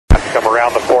come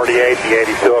around the 48, the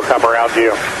 82 will come around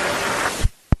you.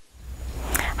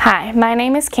 Hi, my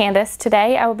name is Candace.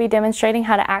 Today I will be demonstrating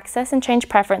how to access and change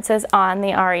preferences on the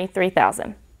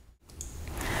RE3000.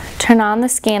 Turn on the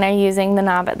scanner using the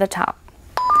knob at the top.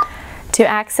 To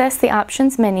access the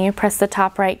options menu, press the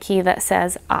top right key that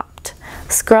says Opt.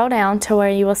 Scroll down to where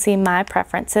you will see My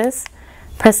Preferences.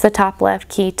 Press the top left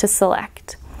key to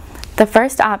select. The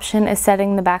first option is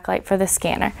setting the backlight for the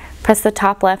scanner. Press the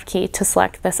top left key to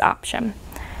select this option.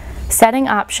 Setting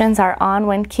options are On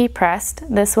when key pressed.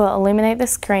 This will illuminate the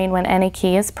screen when any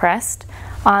key is pressed.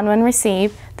 On when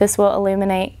received. This will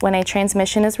illuminate when a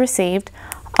transmission is received.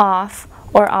 Off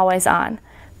or Always on.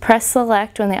 Press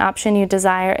Select when the option you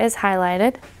desire is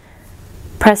highlighted.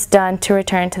 Press Done to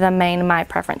return to the main My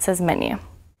Preferences menu.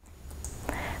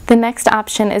 The next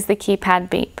option is the Keypad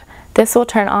Beep. This will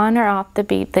turn on or off the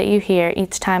beep that you hear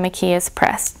each time a key is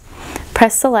pressed.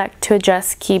 Press Select to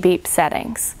adjust key beep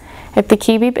settings. If the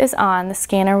key beep is on, the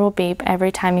scanner will beep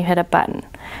every time you hit a button.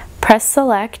 Press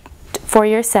Select for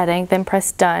your setting, then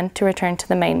press Done to return to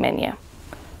the main menu.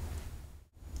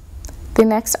 The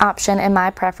next option in My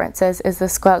Preferences is the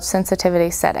Squelch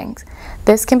sensitivity settings.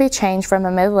 This can be changed from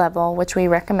a mid-level, which we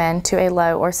recommend, to a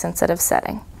low or sensitive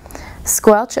setting.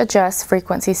 Squelch adjusts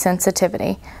frequency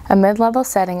sensitivity. A mid-level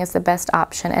setting is the best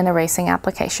option in a racing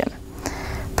application.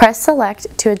 Press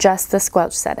Select to adjust the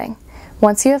Squelch setting.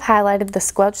 Once you have highlighted the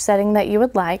Squelch setting that you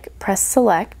would like, press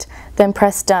Select, then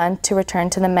press Done to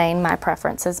return to the main My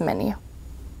Preferences menu.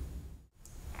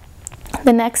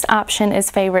 The next option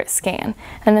is Favorite Scan.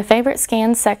 In the Favorite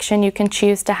Scan section, you can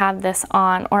choose to have this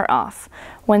on or off.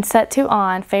 When set to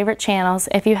on, favorite channels,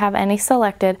 if you have any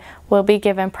selected, will be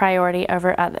given priority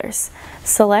over others.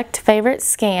 Select Favorite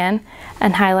Scan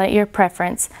and highlight your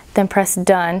preference, then press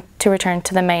Done to return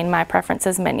to the main My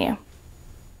Preferences menu.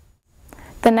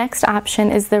 The next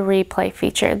option is the Replay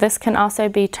feature. This can also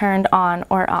be turned on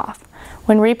or off.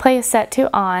 When replay is set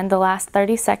to on, the last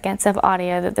 30 seconds of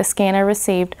audio that the scanner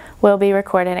received will be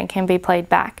recorded and can be played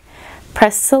back.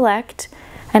 Press Select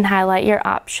and highlight your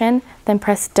option, then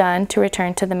press Done to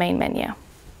return to the main menu.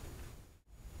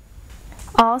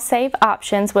 All save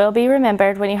options will be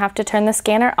remembered when you have to turn the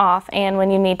scanner off and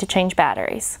when you need to change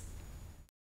batteries.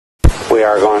 We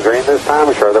are going green this time.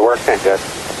 We're sure they're working good.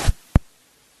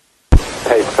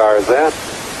 Pace car is in.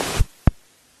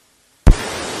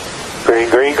 Green,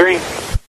 green, green.